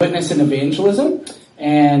Witness and evangelism,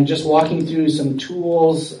 and just walking through some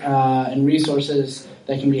tools and resources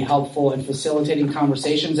that can be helpful in facilitating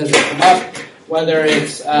conversations as they come up, whether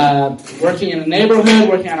it's working in a neighborhood,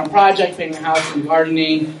 working on a project, painting a house and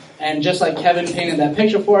gardening, and just like Kevin painted that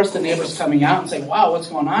picture for us, the neighbors coming out and saying, wow, what's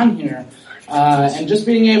going on here? And just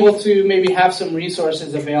being able to maybe have some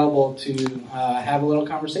resources available to have a little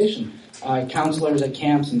conversation, counselors at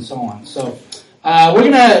camps and so on. So we're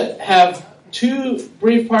going to have two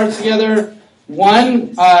brief parts together.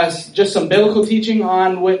 One, just some biblical teaching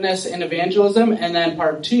on witness and evangelism, and then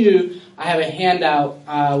part two, I have a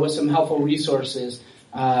handout with some helpful resources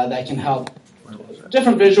that can help.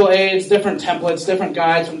 Different visual aids, different templates, different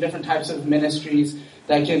guides from different types of ministries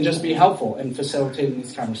that can just be helpful in facilitating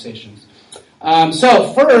these conversations.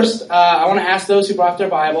 So first, I want to ask those who brought their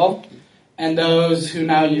Bible and those who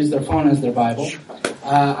now use their phone as their Bible.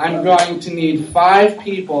 I'm going to need 5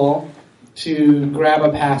 people to grab a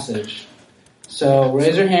passage. So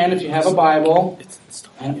raise your hand if you have a Bible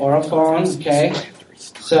or a phone, okay?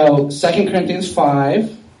 So 2 Corinthians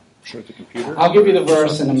 5. I'll give you the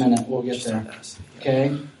verse in a minute. We'll get there.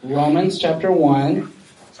 Okay? Romans chapter 1.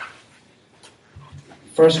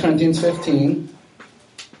 1 Corinthians 15.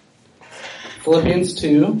 Philippians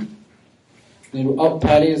 2. Oh,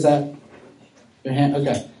 Patty, is that your hand?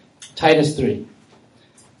 Okay. Titus 3.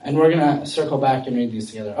 And we're going to circle back and read these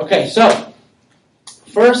together. Okay, so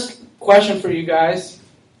first question for you guys.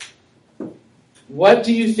 What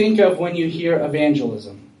do you think of when you hear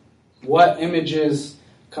evangelism? What images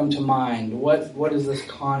come to mind? What does this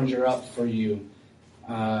conjure up for you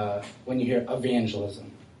when you hear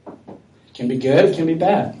evangelism? It can be good, it can be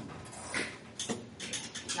bad.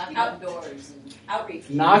 Knocking on doors and outreach.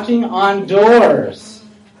 Knocking on doors.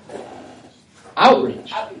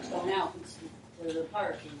 Outreach. Outreach, going out to the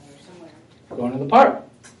park or somewhere. Going to the park.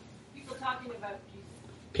 People talking about Jesus.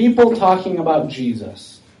 People talking about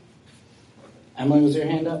Jesus. Emily, was your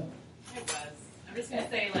hand up? It was. I'm just going to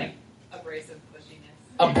say, like, abrasive pushiness.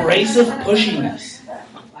 Abrasive pushiness.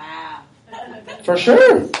 Wow. For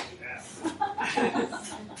sure.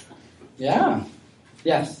 Yeah.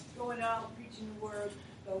 Yes. Going out, preaching the word,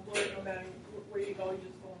 no matter where you go, you're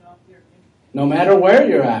just going out there. No matter where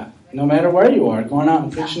you're at, no matter where you are, going out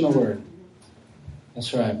and preaching the word.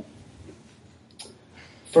 That's right.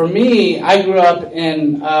 For me, I grew up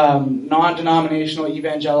in non-denominational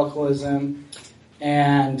evangelicalism,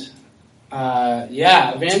 and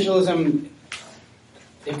evangelism,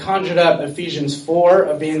 it conjured up Ephesians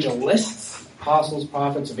 4 evangelists, apostles,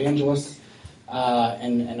 prophets, evangelists,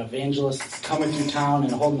 and evangelists coming through town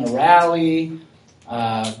and holding a rally.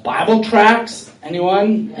 Bible tracts.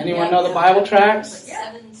 Anyone know the Bible tracts?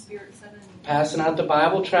 Passing out the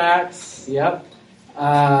Bible tracts. Yep.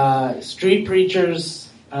 Street preachers,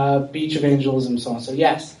 beach evangelism, so on. So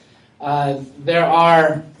yes, there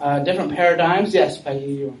are different paradigms. Yes,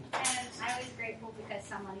 Peggy. And I was grateful because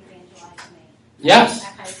someone evangelized me. Yes.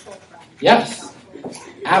 At high school friend. Yes.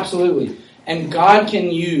 Absolutely. And God can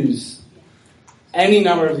use any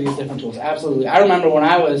number of these different tools. Absolutely. I remember when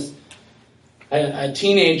I was a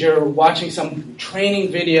teenager watching some training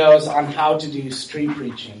videos on how to do street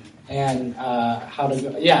preaching and how to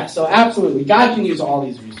go. Yeah, so absolutely. God can use all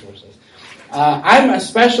these resources. I'm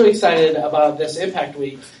especially excited about this Impact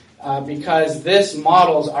Week because this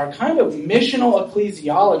models our kind of missional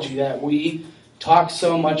ecclesiology that we talk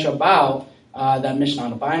so much about, that Mission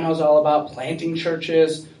Albino is all about, planting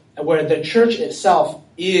churches, where the church itself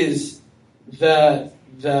is the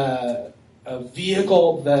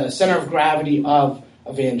vehicle, the center of gravity of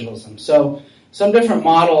evangelism. So some different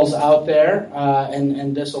models out there,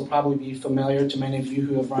 and this will probably be familiar to many of you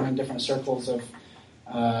who have run in different circles of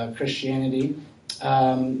Christianity.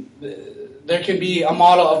 There could be a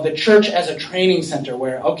model of the church as a training center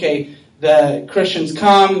where, okay, the Christians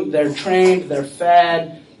come, they're trained, they're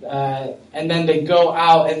fed, and then they go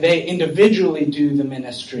out and they individually do the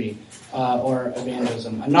ministry or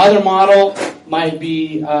evangelism. Another model might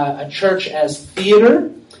be a church as theater,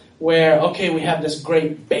 where, okay, we have this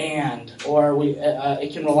great band, or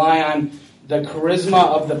it can rely on the charisma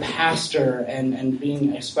of the pastor and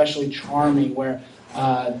being especially charming, where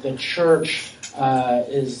the church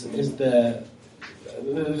is the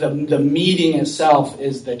meeting itself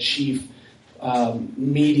is the chief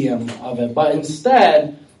medium of it. But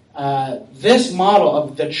instead, this model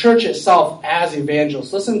of the church itself as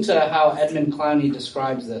evangelists, listen to how Edmund Clowney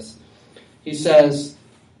describes this. He says,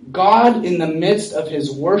 God in the midst of his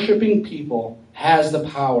worshiping people has the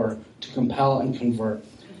power to compel and convert.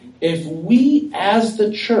 If we as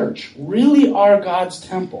the church really are God's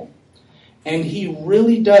temple, and he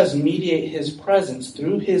really does mediate his presence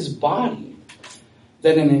through his body,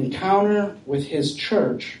 that an encounter with his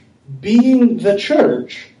church, being the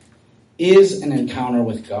church, is an encounter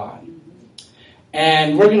with God.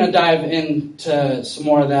 And we're going to dive into some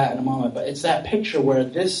more of that in a moment, but it's that picture where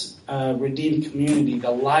this redeemed community,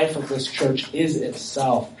 the life of this church, is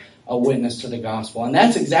itself a witness to the gospel. And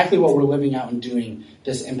that's exactly what we're living out and doing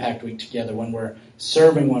this Impact Week together, when we're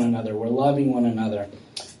serving one another, we're loving one another.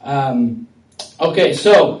 Okay,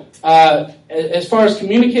 so as far as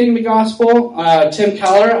communicating the gospel, Tim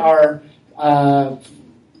Keller, our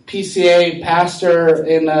PCA pastor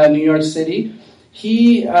in New York City,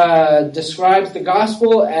 he describes the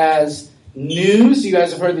gospel as news. You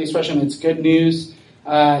guys have heard the expression, it's good news.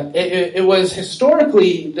 It was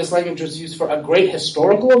historically, this language was used for a great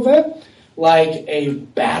historical event, like a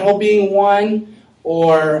battle being won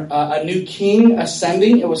or a new king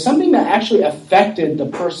ascending. It was something that actually affected the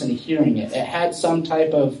person hearing it. It had some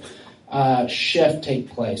type of shift take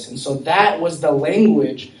place. And so that was the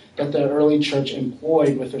language that the early church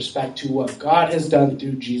employed with respect to what God has done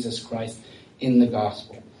through Jesus Christ in the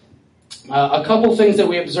gospel. A couple things that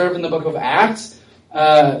we observe in the book of Acts.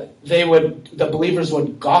 The believers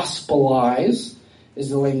would gospelize, is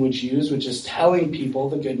the language used, which is telling people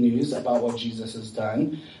the good news about what Jesus has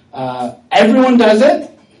done. Everyone does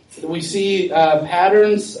it. We see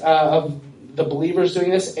patterns of the believers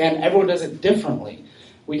doing this, and everyone does it differently.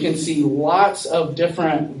 We can see lots of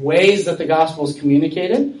different ways that the gospel is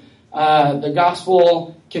communicated. The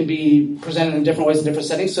gospel can be presented in different ways in different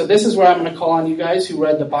settings. So this is where I'm going to call on you guys who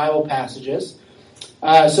read the Bible passages.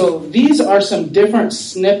 So these are some different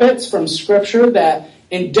snippets from Scripture that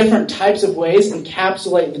in different types of ways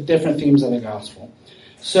encapsulate the different themes of the gospel.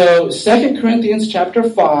 So 2 Corinthians chapter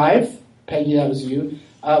 5, Peggy, that was you,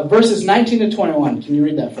 verses 19 to 21. Can you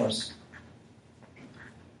read that for us?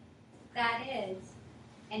 That is,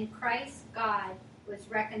 in Christ God was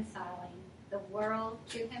reconciling the world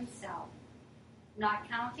to himself, not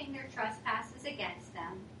counting their trespasses against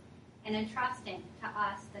them, and entrusting to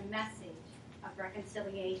us the message of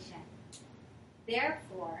reconciliation.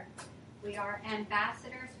 Therefore, we are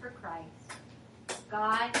ambassadors for Christ,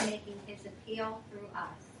 God making his appeal through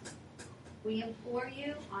us. We implore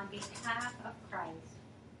you on behalf of Christ,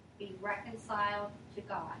 be reconciled to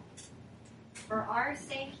God. For our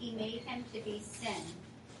sake he made him to be sin,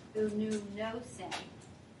 who knew no sin,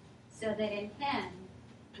 so that in him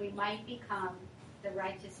we might become the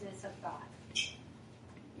righteousness of God.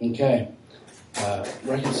 Okay.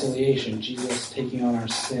 Reconciliation, Jesus taking on our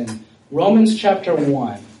sin. Romans chapter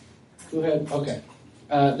 1. Who had? Okay.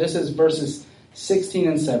 This is verses 16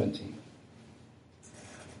 and 17.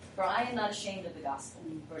 For I am not ashamed of the gospel,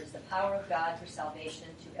 for it is the power of God for salvation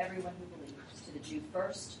to everyone who believes, to the Jew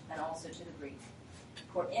first, and also to the Greek.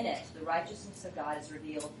 For in it the righteousness of God is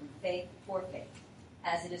revealed through faith for faith.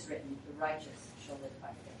 As it is written, the righteous shall live by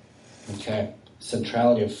faith. Okay.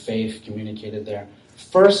 Centrality of faith communicated there.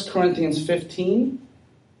 1 Corinthians 15.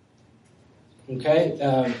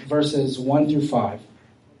 Okay. Verses 1 through 5.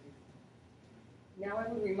 Now I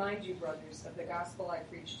would remind you, brothers, of the gospel I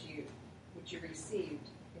preached to you, which you received,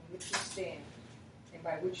 in which you stand, and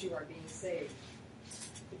by which you are being saved.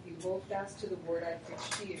 If you hold fast to the word I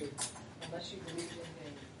preached to you, unless you believe in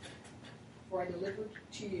me. For I delivered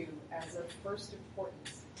to you as of first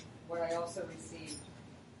importance what I also received,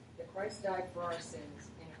 that Christ died for our sins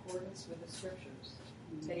in accordance with the Scriptures,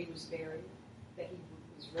 that he was buried, that he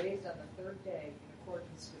was raised on the third day in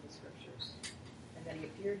accordance with the Scriptures, and that he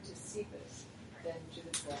appeared to Cephas, then to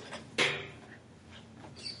the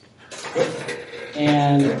 12.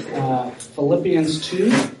 And Philippians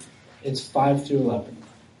 2, it's 5 through 11.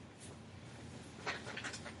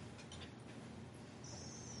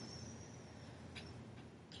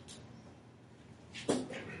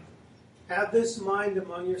 Have this mind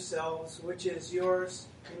among yourselves, which is yours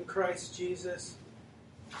in Christ Jesus,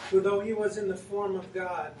 who though he was in the form of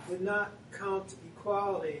God, did not count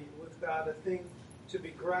equality with God a thing to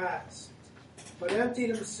be grasped, but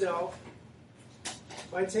emptied himself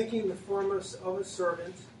by taking the form of a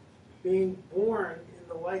servant, being born in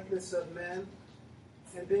the likeness of men,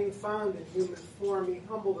 and being found in human form, he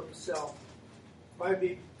humbled himself by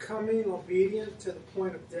becoming obedient to the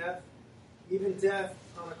point of death, even death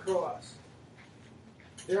on a cross.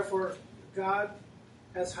 Therefore, God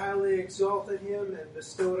has highly exalted him and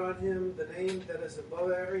bestowed on him the name that is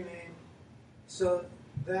above every name, so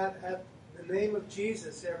that at the name of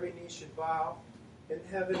Jesus every knee should bow, in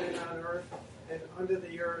heaven and on earth and under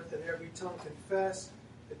the earth, and every tongue confess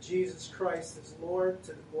that Jesus Christ is Lord,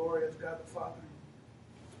 to the glory of God the Father.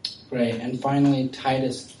 Great. And finally,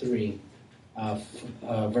 Titus 3,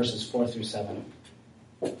 verses 4 through 7.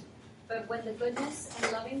 But when the goodness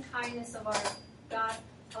and loving kindness of our God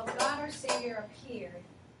our Savior appeared,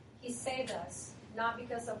 he saved us, not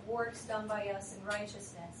because of works done by us in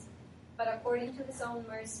righteousness, but according to his own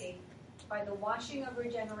mercy, by the washing of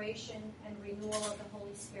regeneration and renewal of the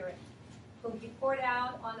Holy Spirit, whom he poured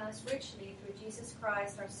out on us richly through Jesus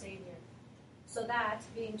Christ our Savior, so that,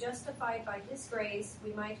 being justified by his grace,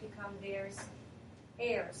 we might become heirs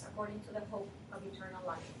according to the hope of eternal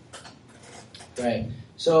life. Right.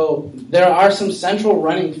 So there are some central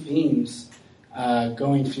running themes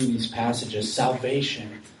going through these passages.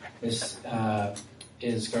 Salvation is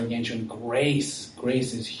gargantuan. Grace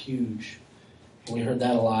is huge. We heard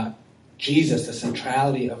that a lot. Jesus, the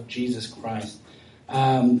centrality of Jesus Christ.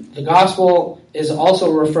 The gospel is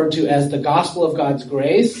also referred to as the gospel of God's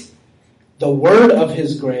grace, the word of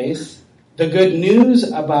his grace, the good news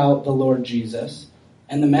about the Lord Jesus,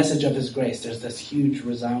 and the message of his grace. There's this huge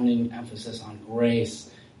resounding emphasis on grace,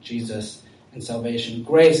 Jesus, and salvation.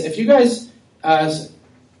 Grace. If you guys,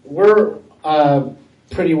 we're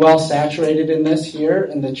pretty well saturated in this here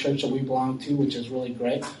in the church that we belong to, which is really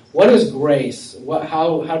great. What is grace?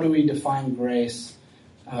 How do we define grace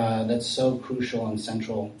that's so crucial and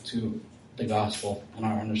central to the gospel and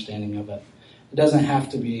our understanding of it? It doesn't have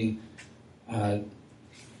to be,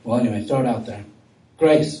 anyway, throw it out there.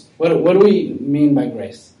 Grace. What do we mean by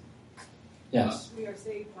grace? Yes. We are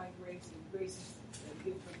saved by grace, and grace is a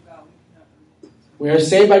gift of God. We are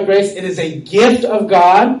saved by grace. It is a gift of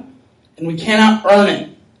God, and we cannot earn it.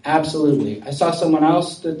 Absolutely. I saw someone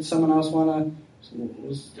else. Did someone else want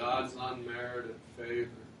to? God's unmerited favor.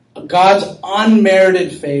 God's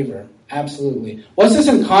unmerited favor. Absolutely. What's this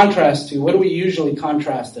in contrast to? What do we usually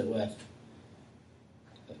contrast it with?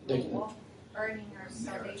 Earning our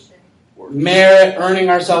salvation. Merit, earning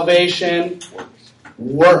our salvation.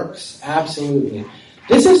 Works. Absolutely.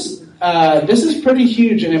 This is pretty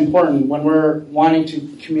huge and important when we're wanting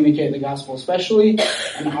to communicate the gospel, especially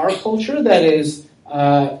in our culture that is,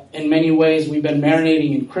 in many ways, we've been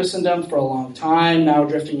marinating in Christendom for a long time, now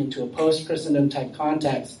drifting into a post-Christendom type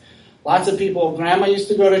context. Lots of people, grandma used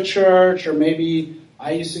to go to church, or maybe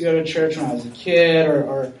I used to go to church when I was a kid,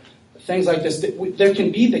 or things like this. There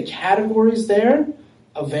can be the categories there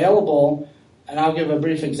available, and I'll give a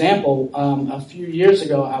brief example. A few years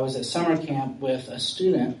ago, I was at summer camp with a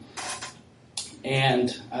student, and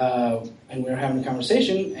we were having a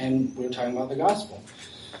conversation, and we were talking about the gospel.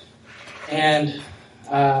 And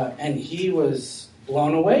he was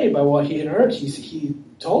blown away by what he had heard. He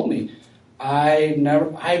told me,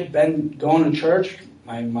 I've been going to church.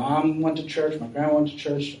 My mom went to church. My grandma went to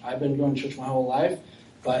church. I've been going to church my whole life.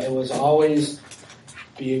 But it was always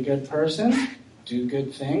be a good person, do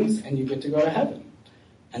good things, and you get to go to heaven.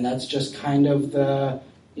 And that's just kind of the,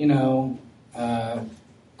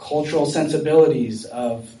 cultural sensibilities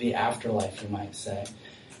of the afterlife, you might say.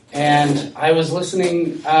 And I was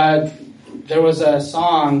listening, there was a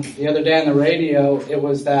song the other day on the radio. It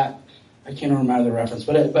was that, I can't remember the reference,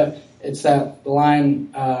 but it's that line,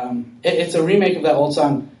 it's a remake of that old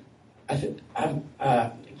song. Okay,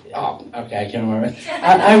 I can't remember.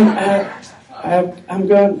 I'm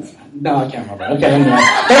going. No, I can't remember. Okay, anyway.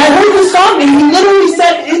 But I heard the song, and he literally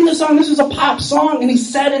said in the song, this was a pop song, and he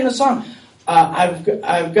said in the song, I've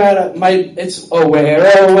got it's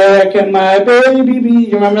where can my baby be?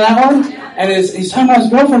 You remember that one? And he's talking about his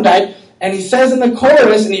girlfriend died, and he says in the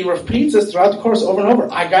chorus, and he repeats this throughout the chorus over and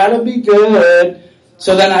over, I gotta be good,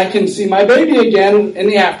 so then I can see my baby again in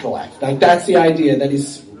the afterlife. Like, that's the idea that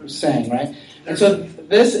he's saying, right? And so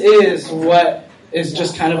this is what is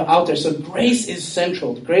just kind of out there. So grace is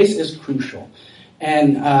central. Grace is crucial.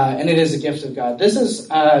 And it is a gift of God. This is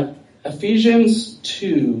Ephesians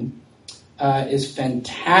 2 is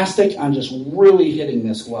fantastic on just really hitting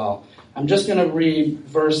this well. I'm just going to read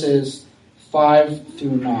verses 4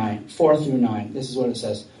 through 9. This is what it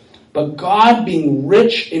says. But God, being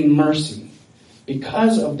rich in mercy,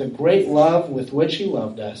 because of the great love with which he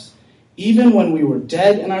loved us, even when we were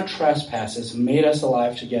dead in our trespasses, made us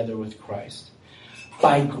alive together with Christ.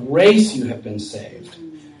 By grace you have been saved,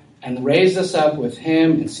 and raised us up with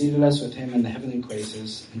him and seated us with him in the heavenly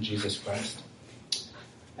places in Jesus Christ.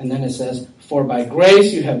 And then it says, for by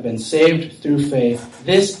grace you have been saved through faith.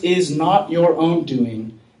 This is not your own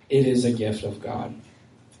doing. It is a gift of God,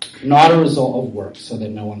 not a result of works, so that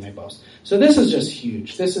no one may boast. So this is just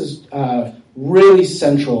huge. This is really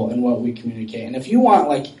central in what we communicate. And if you want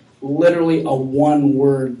literally a one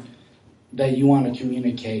word that you want to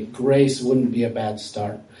communicate, grace wouldn't be a bad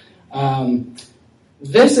start.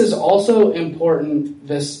 This is also important,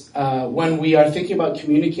 when we are thinking about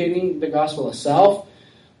communicating the gospel itself.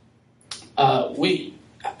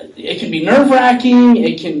 it can be nerve-wracking.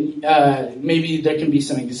 It can maybe there can be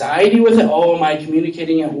some anxiety with it. Oh, am I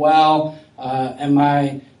communicating it well?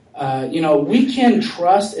 We can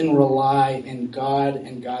trust and rely in God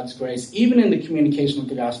and God's grace, even in the communication of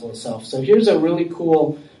the gospel itself. So here's a really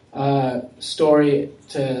cool story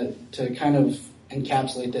to kind of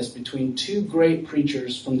encapsulate this between two great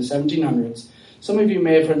preachers from the 1700s. Some of you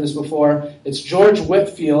may have heard this before. It's George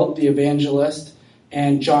Whitefield, the evangelist,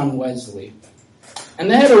 and John Wesley. And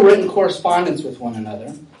they had a written correspondence with one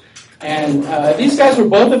another. And these guys were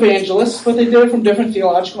both evangelists, but they did it from different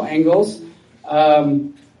theological angles.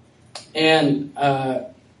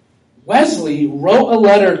 Wesley wrote a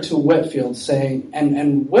letter to Whitefield saying,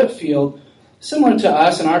 and Whitefield, similar to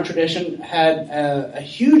us in our tradition, had a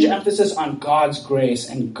huge emphasis on God's grace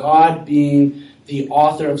and God being the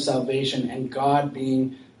author of salvation and God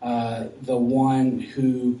being the one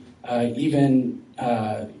who even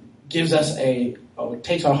gives us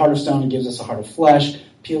takes our heart of stone and gives us a heart of flesh,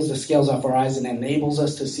 peels the scales off our eyes and enables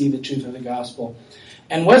us to see the truth of the gospel.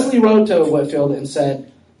 And Wesley wrote to Whitefield and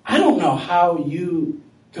said, I don't know how you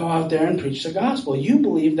go out there and preach the gospel. You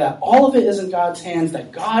believe that all of it is in God's hands,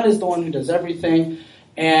 that God is the one who does everything,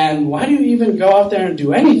 and why do you even go out there and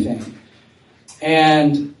do anything?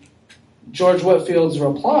 And George Whitefield's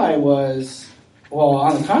reply was, well,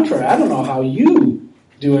 on the contrary, I don't know how you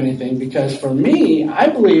do anything, because for me, I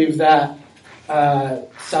believe that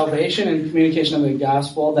salvation and communication of the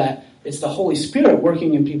gospel, that it's the Holy Spirit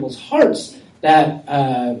working in people's hearts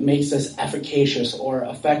that makes us efficacious or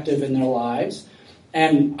effective in their lives.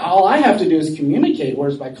 And all I have to do is communicate,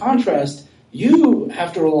 whereas by contrast, you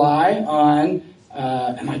have to rely on,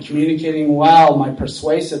 am I communicating well, my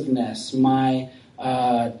persuasiveness, my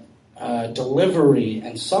delivery,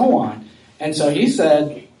 and so on. And so he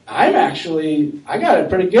said, I got it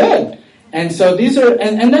pretty good. And so these are,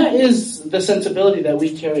 and that is the sensibility that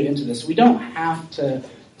we carry into this. We don't have to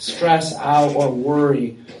stress out or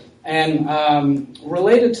worry. And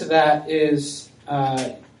related to that is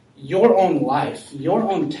your own life, your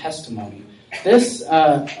own testimony. This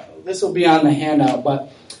will be on the handout, but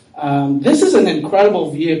this is an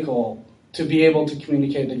incredible vehicle to be able to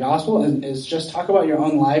communicate the gospel, and is just talk about your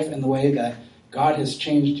own life and the way that God has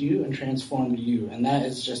changed you and transformed you, and that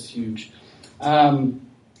is just huge. I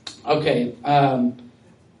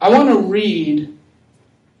want to read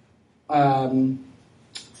a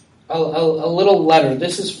little letter.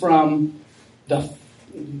 This is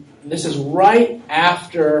right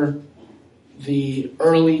after the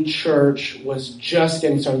early church was just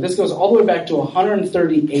getting started. This goes all the way back to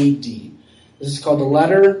 130 AD. This is called the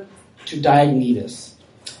Letter to Diognetus.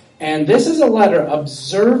 And this is a letter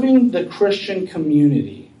observing the Christian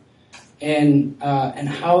community and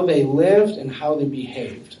how they lived and how they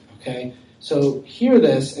behaved. Okay? So hear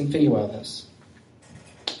this and think about this.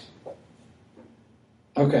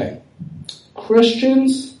 Okay.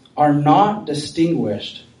 Christians are not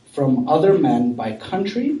distinguished from other men by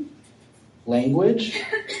country, language,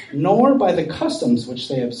 nor by the customs which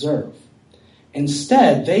they observe.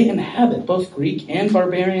 Instead, they inhabit both Greek and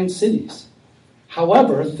barbarian cities.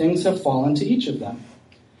 However, things have fallen to each of them.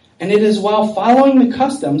 And it is while following the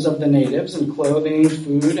customs of the natives in clothing,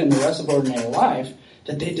 food, and the rest of ordinary life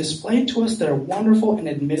that they display to us their wonderful and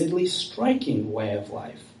admittedly striking way of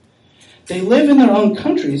life. They live in their own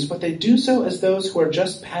countries, but they do so as those who are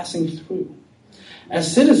just passing through.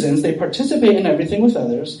 As citizens, they participate in everything with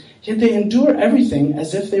others, yet they endure everything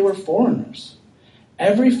as if they were foreigners.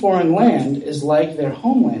 Every foreign land is like their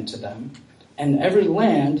homeland to them, and every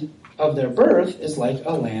land of their birth is like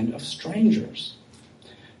a land of strangers.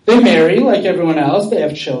 They marry like everyone else, they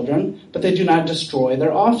have children, but they do not destroy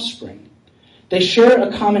their offspring. They share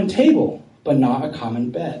a common table, but not a common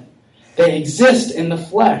bed. They exist in the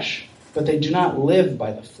flesh, but they do not live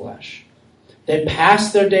by the flesh. They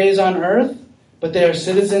pass their days on earth, but they are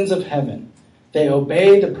citizens of heaven. They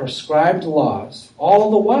obey the prescribed laws, all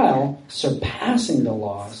the while surpassing the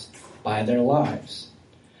laws by their lives.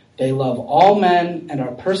 They love all men and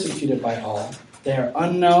are persecuted by all. They are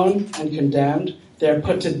unknown and condemned. They are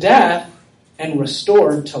put to death and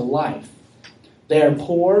restored to life. They are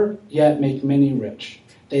poor, yet make many rich.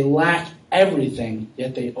 They lack everything,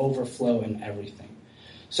 yet they overflow in everything.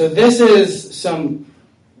 So this is some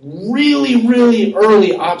really, really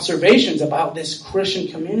early observations about this Christian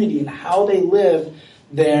community and how they live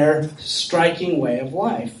their striking way of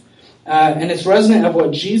life. And it's resonant of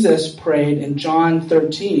what Jesus prayed in John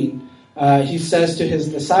 13. He says to his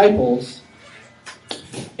disciples,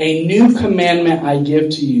 "A new commandment I give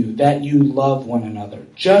to you, that you love one another.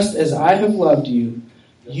 Just as I have loved you,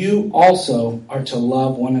 you also are to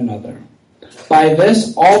love one another. By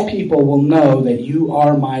this, all people will know that you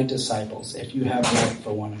are my disciples, if you have love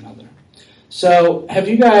for one another. So, have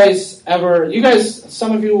you guys ever,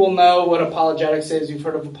 some of you will know what apologetics is. You've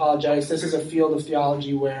heard of apologetics. This is a field of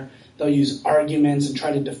theology where they'll use arguments and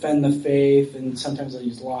try to defend the faith, and sometimes they'll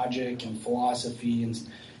use logic and philosophy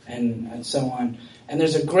and so on. And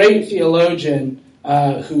there's a great theologian,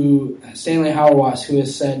 Stanley Hauerwas, who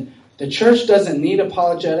has said, the church doesn't need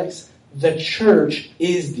apologetics, the church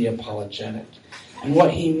is the apologetic. And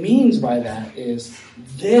what he means by that is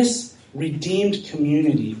this redeemed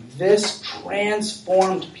community, this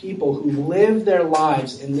transformed people who live their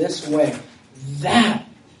lives in this way, that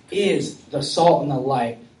is the salt and the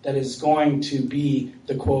light that is going to be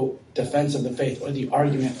the, quote, defense of the faith, or the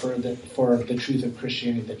argument for the truth of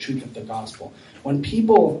Christianity, the truth of the gospel. When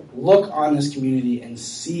people look on this community and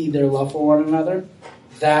see their love for one another,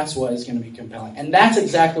 that's what is going to be compelling. And that's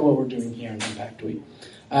exactly what we're doing here in Impact Week.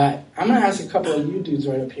 I'm going to ask a couple of you dudes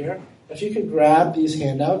right up here, if you could grab these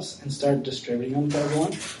handouts and start distributing them to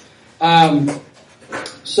everyone.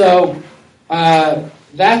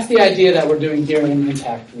 That's the idea that we're doing here in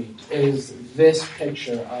Impact Week, is this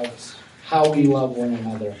picture of how we love one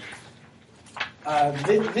another.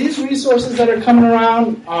 These resources that are coming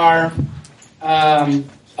around are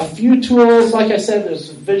a few tools. Like I said, there's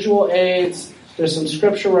visual aids, there's some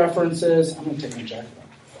scripture references. I'm going to take my jacket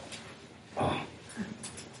off.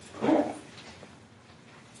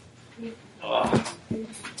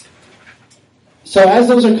 So as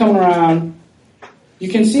those are coming around, you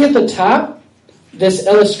can see at the top this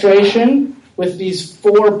illustration with these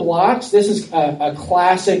 4 blocks. This is a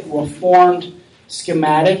classic Reformed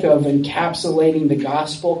schematic of encapsulating the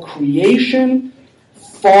gospel: creation,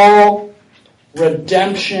 fall,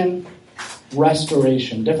 redemption,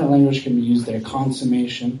 restoration. Different language can be used there.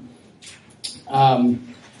 Consummation.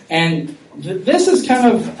 This is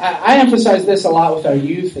kind of, I emphasize this a lot with our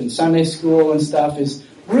youth and Sunday school and stuff, is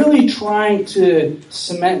really trying to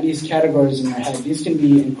cement these categories in their head. These can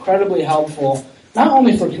be incredibly helpful, not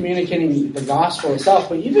only for communicating the gospel itself,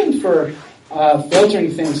 but even for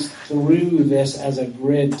filtering things through this as a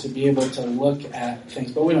grid to be able to look at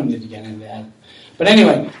things. But we don't need to get into that. But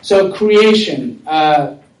anyway, so creation.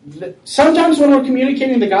 Sometimes when we're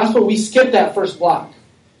communicating the gospel, we skip that first block.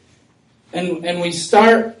 And we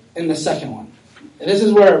start in the second one. This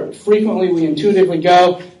is where frequently we intuitively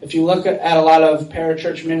go. If you look at a lot of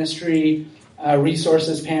parachurch ministry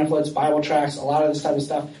resources, pamphlets, Bible tracts, a lot of this type of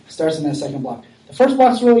stuff starts in that second block. The first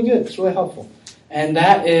block's really good. It's really helpful. And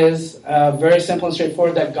that is very simple and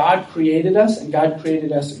straightforward, that God created us, and God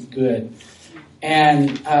created us good.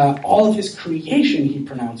 And all of his creation he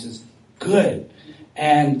pronounces good.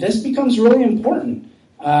 And this becomes really important.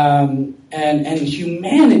 And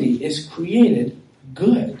humanity is created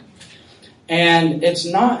good. And it's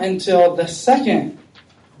not until the second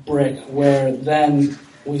brick where then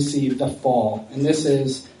we see the fall. And this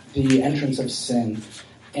is the entrance of sin.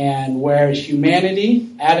 And where humanity,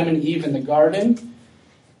 Adam and Eve in the garden,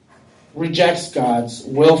 rejects God's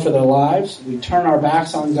will for their lives. We turn our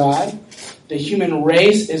backs on God. The human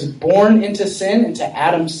race is born into sin, into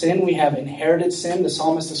Adam's sin. We have inherited sin. The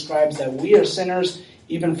psalmist describes that we are sinners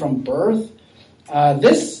even from birth.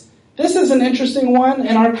 This is an interesting one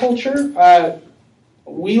in our culture.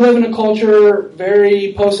 We live in a culture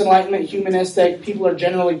very post-Enlightenment, humanistic. People are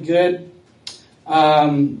generally good.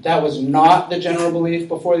 That was not the general belief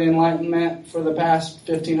before the Enlightenment for the past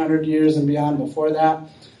 1,500 years and beyond before that.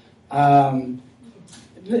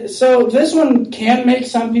 So this one can make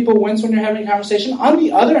some people wince when you're having a conversation. On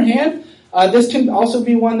the other hand, this can also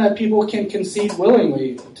be one that people can concede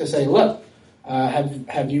willingly to say, look,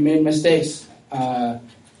 have you made mistakes?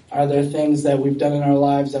 Are there things that we've done in our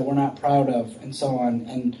lives that we're not proud of, and so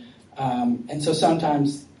on? And so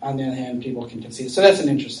sometimes, on the other hand, people can concede. So that's an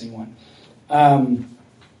interesting one.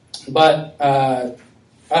 But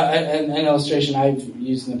an illustration I've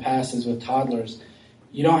used in the past is with toddlers.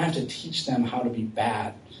 You don't have to teach them how to be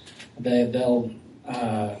bad. They'll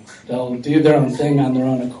do their own thing on their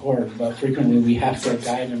own accord, but frequently we have to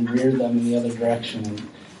guide and rear them in the other direction and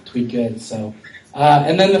to be good. So,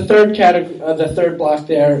 and then the third category, the third block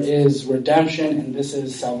there is redemption, and this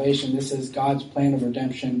is salvation. This is God's plan of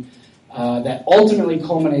redemption that ultimately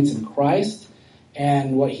culminates in Christ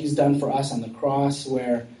and what He's done for us on the cross,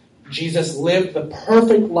 where Jesus lived the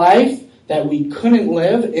perfect life that we couldn't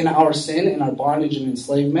live in our sin, in our bondage and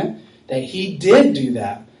enslavement, that He did do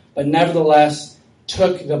that, but nevertheless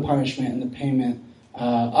took the punishment and the payment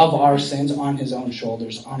of our sins on His own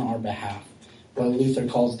shoulders on our behalf, what Luther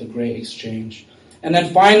calls the great exchange. And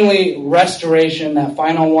then finally, restoration, that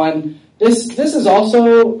final one. This is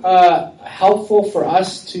also helpful for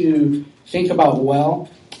us to think about well.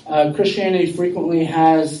 Christianity frequently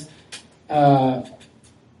has a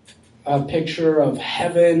picture of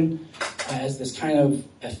heaven as this kind of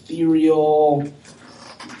ethereal,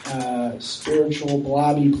 spiritual,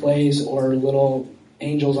 blobby place, or little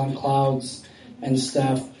angels on clouds and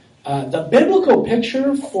stuff. The biblical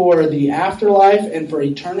picture for the afterlife and for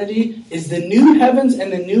eternity is the new heavens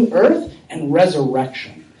and the new earth and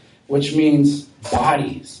resurrection, which means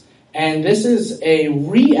bodies. And this is a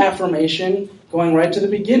reaffirmation going right to the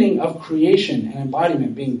beginning of creation and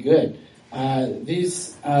embodiment being good.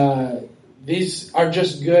 These are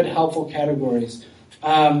just good, helpful categories.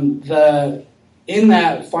 In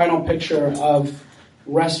that final picture of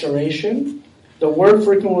restoration, the word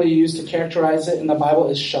frequently used to characterize it in the Bible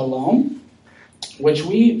is shalom, which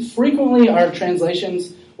we frequently, our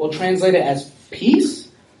translations will translate it as peace,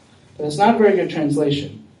 but it's not a very good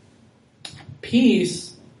translation.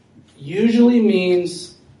 Peace usually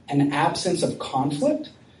means an absence of conflict,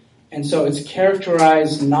 and so it's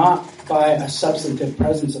characterized not by a substantive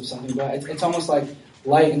presence of something, but it's almost like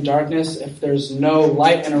light and darkness. If there's no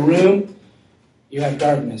light in a room, you have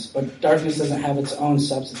darkness, but darkness doesn't have its own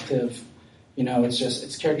substantive,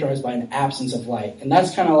 it's characterized by an absence of light. And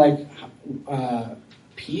that's kind of like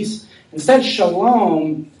peace. Instead,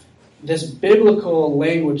 shalom, this biblical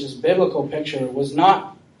language, this biblical picture, was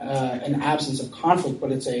not an absence of conflict,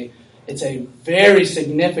 but it's a very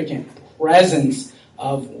significant presence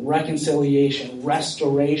of reconciliation,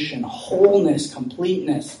 restoration, wholeness,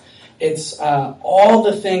 completeness. It's all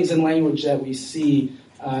the things in language that we see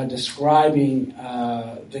describing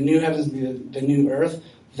the new heavens and the new earth.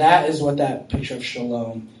 That is what that picture of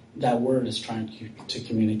shalom, that word, is trying to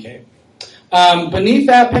communicate. Beneath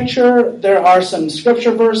that picture, there are some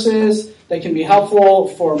scripture verses that can be helpful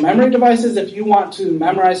for memory devices if you want to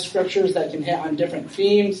memorize scriptures that can hit on different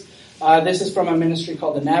themes. This is from a ministry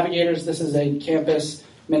called the Navigators. This is a campus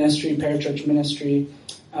ministry, parachurch ministry.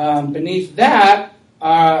 Beneath that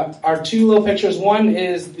are two little pictures. One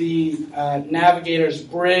is the Navigators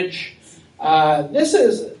Bridge. This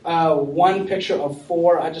is one picture of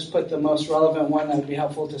four. I just put the most relevant one that would be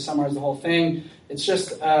helpful to summarize the whole thing. It's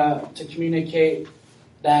just to communicate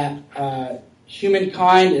that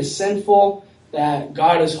humankind is sinful, that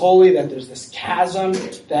God is holy, that there's this chasm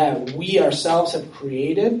that we ourselves have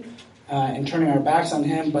created and turning our backs on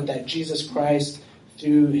Him, but that Jesus Christ,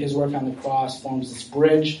 through His work on the cross, forms this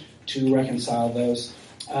bridge to reconcile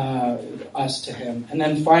us to Him. And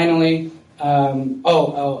then finally,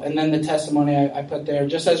 and then the testimony I put there,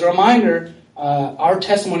 just as a reminder, our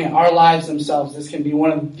testimony, our lives themselves, this can be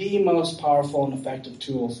one of the most powerful and effective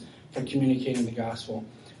tools for communicating the gospel.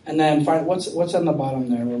 And then what's on the bottom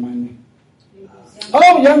there? Remind me.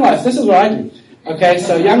 Oh, Young Life. This is what I do. Okay,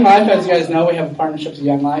 so Young Life, as you guys know, we have a partnership with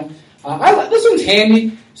Young Life. This one's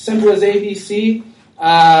handy, simple as ABC.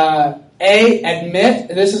 Admit.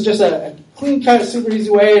 This is just a clean-cut, super easy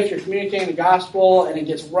way if you're communicating the gospel and it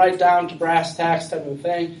gets right down to brass tacks type of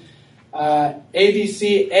thing.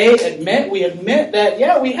 ABC, admit. We admit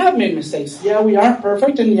that, we have made mistakes. Yeah, we aren't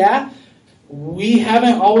perfect, and we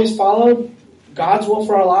haven't always followed God's will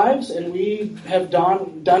for our lives, and we have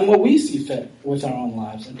done what we see fit with our own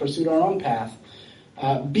lives and pursued our own path.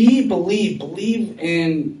 Believe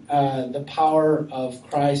in the power of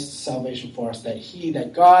Christ's salvation for us,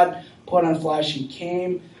 that God put on flesh, He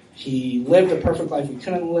came, He lived a perfect life we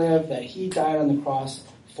couldn't live, that He died on the cross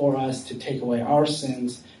for us to take away our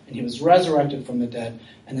sins, and He was resurrected from the dead.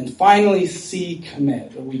 And then finally,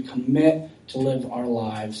 commit, that we commit to live our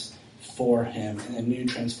lives for Him in a new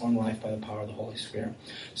transformed life by the power of the Holy Spirit.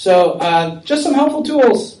 So just some helpful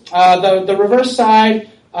tools. The reverse side,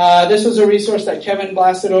 this was a resource that Kevin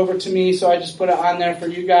blasted over to me, so I just put it on there for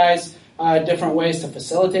you guys. Different ways to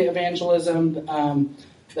facilitate evangelism.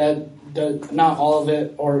 Not all of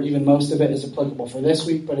it, or even most of it, is applicable for this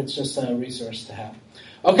week, but it's just a resource to have.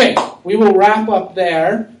 Okay, we will wrap up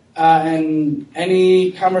there. And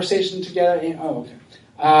any conversation together?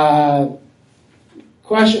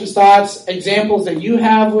 Questions, thoughts, examples that you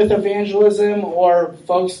have with evangelism, or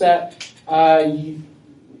folks that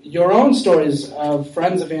your own stories of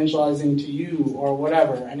friends evangelizing to you, or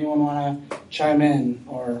whatever. Anyone want to chime in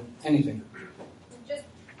or anything?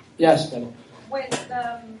 Yes, Bill. With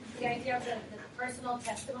the idea of the personal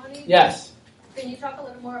testimony. Yes. Can you talk a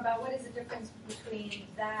little more about what is the difference between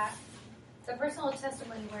that, the personal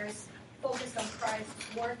testimony where it's focused on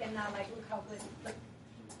Christ's work and not like, look how good,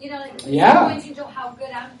 pointing to how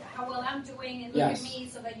well I'm doing, and look at me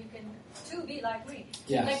so that you can too be like me.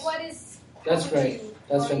 Yes. Like what is? That's great.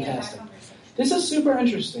 That's fantastic. This is super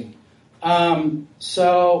interesting.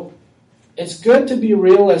 So it's good to be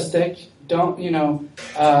realistic. Don't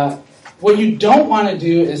what you don't want to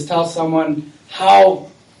do is tell someone how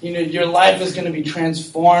your life is going to be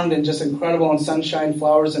transformed and just incredible and sunshine,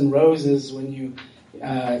 flowers, and roses when you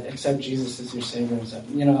accept Jesus as your Savior.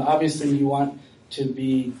 Obviously you want to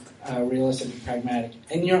be realistic and pragmatic.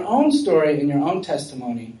 In your own story, in your own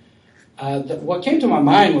testimony, what came to my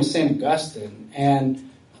mind was St. Augustine and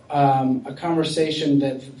a conversation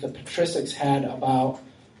that the patristics had about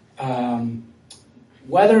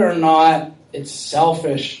whether or not it's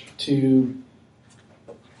selfish to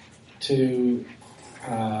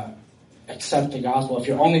accept the gospel if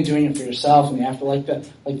you're only doing it for yourself and you have to like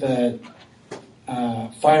the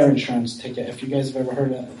fire insurance ticket. If you guys have ever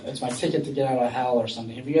heard it's my ticket to get out of hell or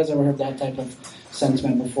something. Have you guys ever heard that type of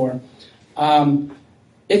sentiment before?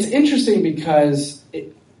 It's interesting because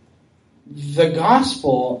the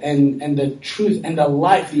gospel and the truth and the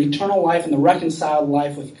life, the eternal life and the reconciled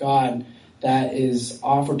life with God that is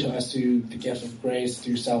offered to us through the gift of grace,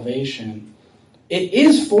 through salvation, it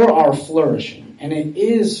is for our flourishing and it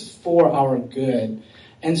is for our good.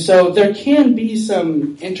 And so there can be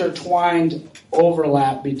some intertwined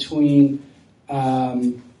overlap between,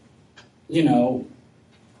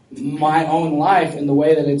 my own life and the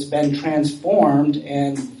way that it's been transformed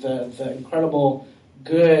and the incredible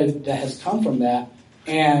good that has come from that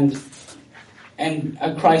and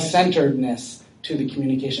a Christ-centeredness to the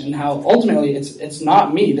communication and how ultimately it's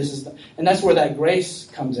not me. And that's where that grace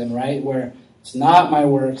comes in, right? Where it's not my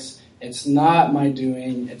works, it's not my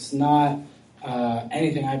doing, it's not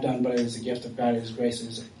anything I've done, but it is a gift of God. It is grace. It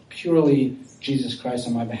is purely Jesus Christ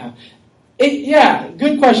on my behalf.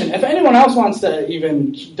 Good question. If anyone else wants to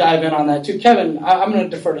even dive in on that too, Kevin, I'm going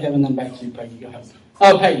to defer to him and then back to you, Peggy. Go ahead.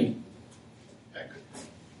 Oh, Peggy.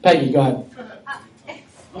 Peggy, go ahead.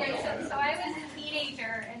 So I was a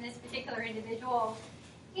teenager, and this particular individual,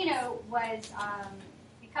 was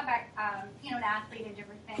come back, an athlete and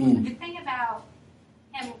different things. But the thing about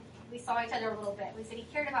him, we saw each other a little bit, was that he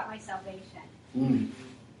cared about my salvation.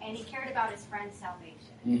 And he cared about his friend's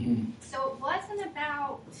salvation. So it wasn't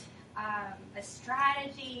about a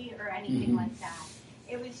strategy or anything like that.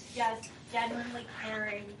 It was just genuinely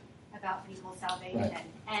caring about people's salvation. Right.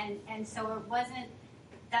 And so it wasn't,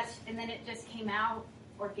 and then it just came out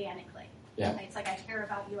organically. Yeah. It's like, I care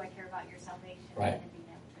about you, I care about your salvation. Right. And being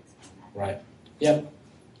able to explain that. Right. Yep.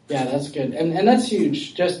 Yeah, that's good. And that's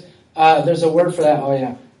huge. Just, there's a word for that. Oh,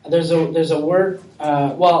 yeah. There's a word,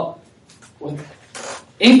 with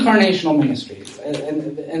incarnational ministry.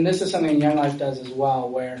 And this is something Young Life does as well,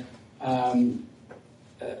 where the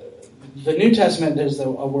New Testament, there's a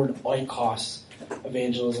word oikos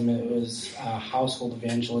evangelism. It was household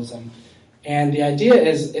evangelism. And the idea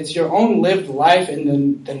is it's your own lived life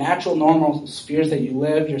in the natural, normal spheres that you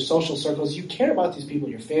live, your social circles. You care about these people,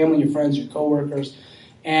 your family, your friends, your coworkers.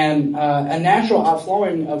 And a natural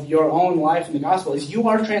outflowing of your own life in the gospel is you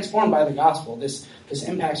are transformed by the gospel. This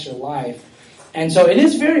impacts your life. And so it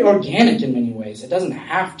is very organic in many ways. It doesn't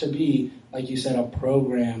have to be, like you said, a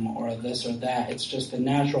program or a this or that. It's just the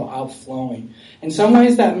natural outflowing. In some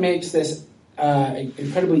ways that makes this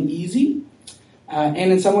incredibly easy. And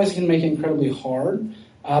in some ways it can make it incredibly hard,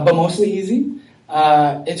 but mostly easy.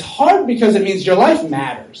 It's hard because it means your life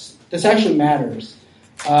matters. This actually matters.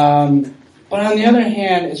 But on the other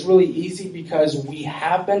hand, it's really easy because we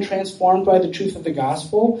have been transformed by the truth of the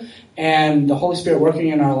gospel and the Holy Spirit working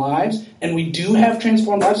in our lives, and we do have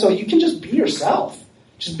transformed lives, so you can just be yourself.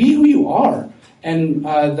 Just be who you are. And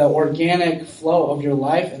the organic flow of your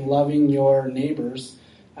life and loving your neighbors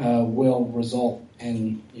will result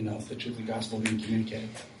in the truth of the gospel being communicated.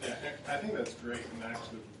 Yeah, I think that's great, and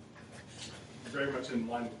actually very much in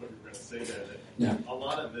line with what you were going to say there. That a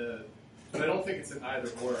lot of but I don't think it's an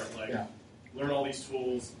either or. Learn all these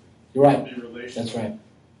tools. You're right. Be relational. That's right.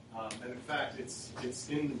 And in fact, it's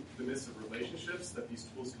in the midst of relationships that these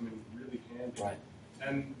tools come in really handy. Right.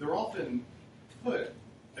 And they're often put,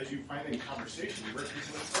 as you find in conversation, where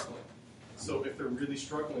people are struggling. So if they're really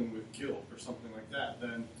struggling with guilt or something like that,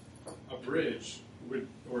 then a bridge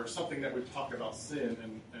or something that would talk about sin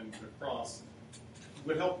and the cross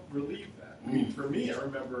would help relieve that. I mean, for me, I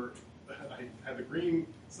remember I had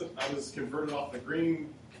I was converted off the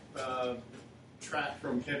green track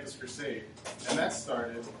from Campus Crusade, and that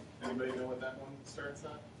started. Anybody know what that one starts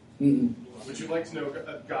at? Would you like to know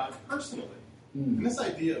God personally? And this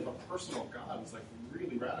idea of a personal God was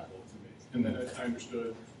really radical to me. And then I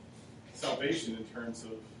understood salvation in terms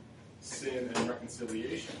of sin and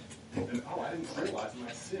reconciliation. And I didn't realize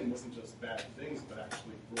my sin wasn't just bad things, but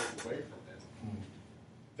actually broke away from it.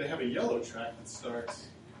 They have a yellow track that starts,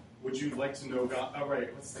 would you like to know God? All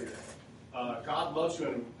right, let's say that. God loves you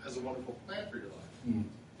and has a wonderful plan for your life.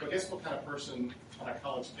 But guess what kind of person on a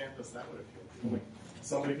college campus that would appeal to? Like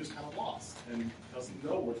somebody who's kind of lost and doesn't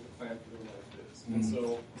know what the plan for their life is. And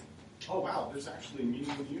so, oh wow, there's actually meaning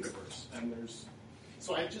in the universe. And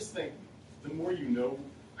so I just think the more you know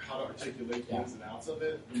how to articulate the ins and outs of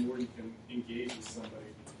it, the more you can engage with somebody.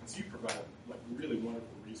 So you provide like really wonderful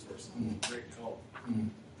resources, great help.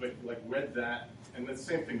 But like read that, and the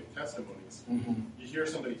same thing with testimonies. You hear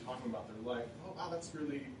somebody talking about their life. Oh wow, that's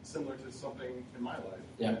really similar to something in my life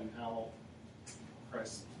and how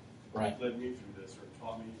Christ led me through this or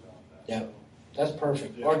taught me about that. Yeah, so, that's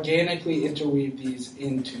perfect. Yeah. Organically interweave these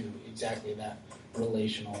into exactly that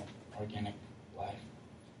relational, organic life.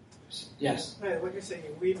 Yes. Right, like I say,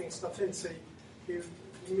 you're weaving stuff in. So you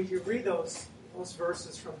read those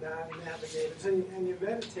verses from that Navigators, and you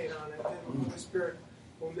meditate on it, and the Holy Spirit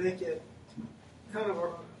will make it kind of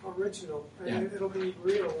original, and it'll be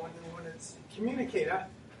real when it's communicated.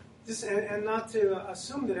 And not to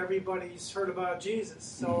assume that everybody's heard about Jesus.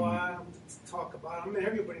 So talk about. I mean,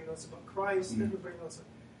 everybody knows about Christ. Everybody knows.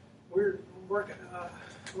 We're working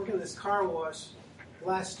this car wash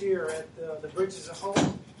last year at the Bridges of Hope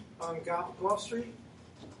on Gulf Street.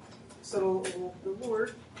 So the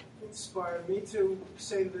Lord inspired me to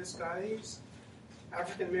say to this guy, he's an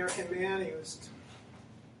African-American man, he was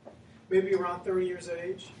maybe around 30 years of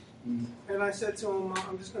age. And I said to him,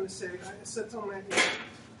 I'm going to say this one.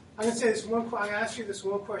 I'm going to ask you this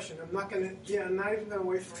one question. I'm not even going to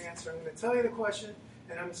wait for an answer. I'm going to tell you the question,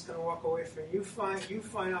 and I'm just going to walk away from it. You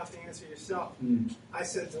find out the answer yourself. I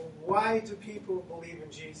said, why do people believe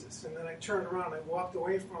in Jesus? And then I turned around and I walked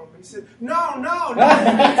away from him. He said, no.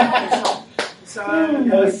 It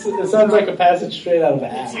sounds like a passage straight out of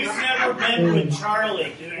Acts. You've never been with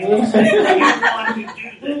Charlie, do you? Want to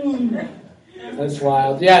do this. That's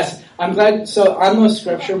wild. Yes, I'm glad. So on those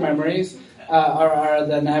scripture memories are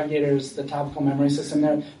the Navigators, the topical memory system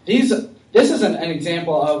there. This is an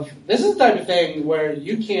example of, this is the type of thing where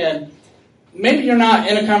you can, maybe you're not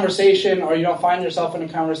in a conversation or you don't find yourself in a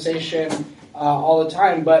conversation all the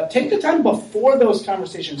time, but take the time before those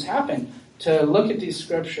conversations happen to look at these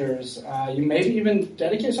scriptures. You maybe even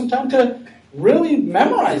dedicate some time to really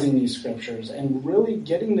memorizing these scriptures and really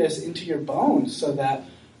getting this into your bones so that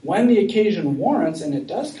when the occasion warrants, and it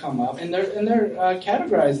does come up, and they're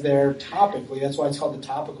categorized there topically, that's why it's called the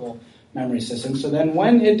topical memory system. So then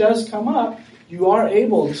when it does come up, you are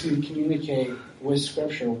able to communicate with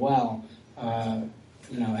Scripture well,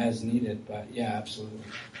 as needed. But yeah, absolutely.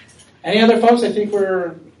 Any other folks? I think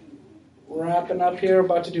we're wrapping up here,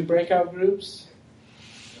 about to do breakout groups.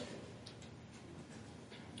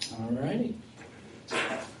 All righty.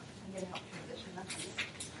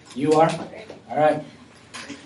 You are? All right.